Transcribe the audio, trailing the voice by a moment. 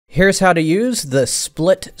Here's how to use the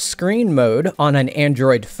split screen mode on an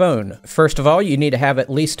Android phone. First of all, you need to have at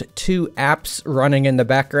least 2 apps running in the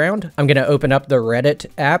background. I'm going to open up the Reddit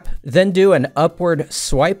app, then do an upward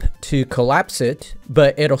swipe to collapse it,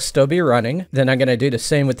 but it'll still be running. Then I'm going to do the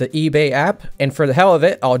same with the eBay app, and for the hell of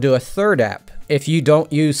it, I'll do a third app. If you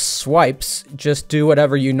don't use swipes, just do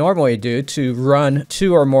whatever you normally do to run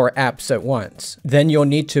 2 or more apps at once. Then you'll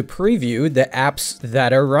need to preview the apps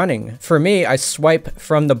that are running. For me, I swipe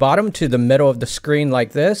from the bottom to the middle of the screen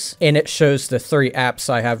like this, and it shows the 3 apps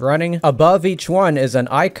I have running. Above each one is an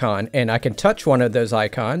icon, and I can touch one of those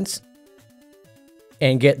icons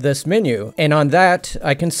and get this menu. And on that,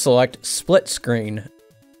 I can select split screen.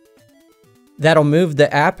 That'll move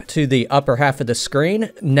the app to the upper half of the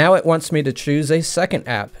screen. Now it wants me to choose a second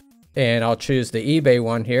app, and I'll choose the eBay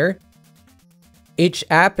one here. Each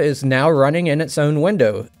app is now running in its own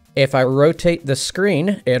window. If I rotate the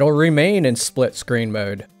screen, it'll remain in split screen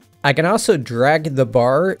mode. I can also drag the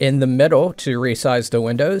bar in the middle to resize the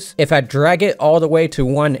windows. If I drag it all the way to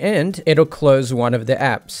one end, it'll close one of the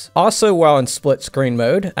apps. Also, while in split screen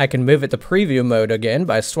mode, I can move it to preview mode again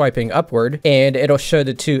by swiping upward, and it'll show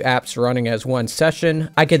the 2 apps running as one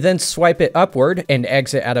session. I could then swipe it upward and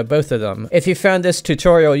exit out of both of them. If you found this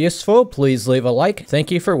tutorial useful, please leave a like.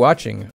 Thank you for watching.